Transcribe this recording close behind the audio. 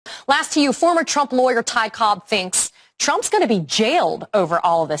Last to you, former Trump lawyer Ty Cobb thinks Trump's going to be jailed over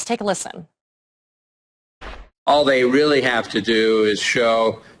all of this. Take a listen. All they really have to do is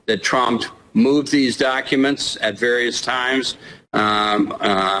show that Trump moved these documents at various times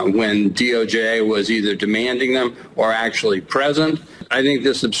when DOJ was either demanding them or actually present. I think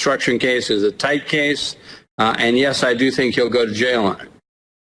this obstruction case is a tight case, and yes, I do think he'll go to jail on it.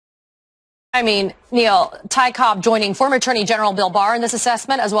 I mean, Neil, Ty Cobb joining former Attorney General Bill Barr in this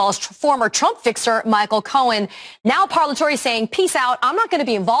assessment, as well as former Trump fixer Michael Cohen. Now Parlatore saying, peace out, I'm not going to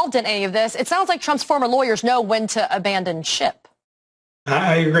be involved in any of this. It sounds like Trump's former lawyers know when to abandon ship.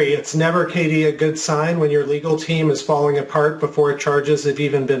 I agree. It's never, Katie, a good sign when your legal team is falling apart before charges have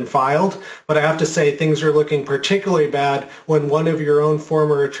even been filed. But I have to say things are looking particularly bad when one of your own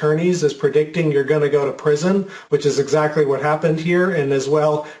former attorneys is predicting you're going to go to prison, which is exactly what happened here, and as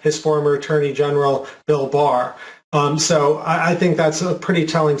well his former Attorney General Bill Barr. So I think that's a pretty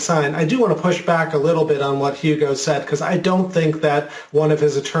telling sign. I do want to push back a little bit on what Hugo said, because I don't think that one of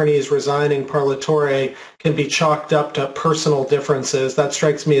his attorneys resigning, Parlatore, can be chalked up to personal differences. That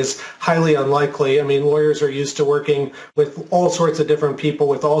strikes me as highly unlikely. I mean, lawyers are used to working with all sorts of different people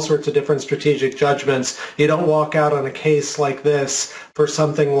with all sorts of different strategic judgments. You don't walk out on a case like this for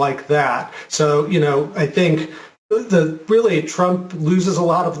something like that. So, I think really, Trump loses a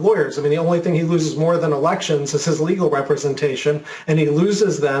lot of lawyers. I mean, the only thing he loses more than elections is his legal representation, and he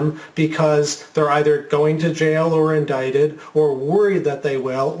loses them because they're either going to jail or indicted or worried that they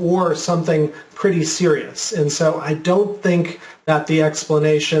will, or something pretty serious. And so I don't think that the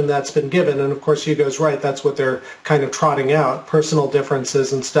explanation that's been given, and of course Hugo's right, that's what they're kind of trotting out, personal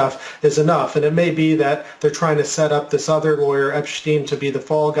differences and stuff, is enough. And it may be that they're trying to set up this other lawyer, Epstein, to be the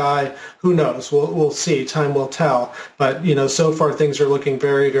fall guy. Who knows? We'll see. Time will tell. But, so far things are looking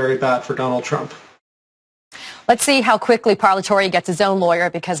very, very bad for Donald Trump. Let's see how quickly Parlatore gets his own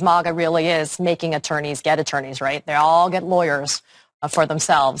lawyer, because MAGA really is making attorneys get attorneys, right? They all get lawyers for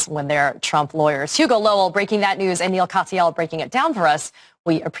themselves when they're Trump lawyers. Hugo Lowell breaking that news and Neil Katyal breaking it down for us.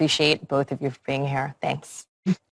 We appreciate both of you for being here. Thanks.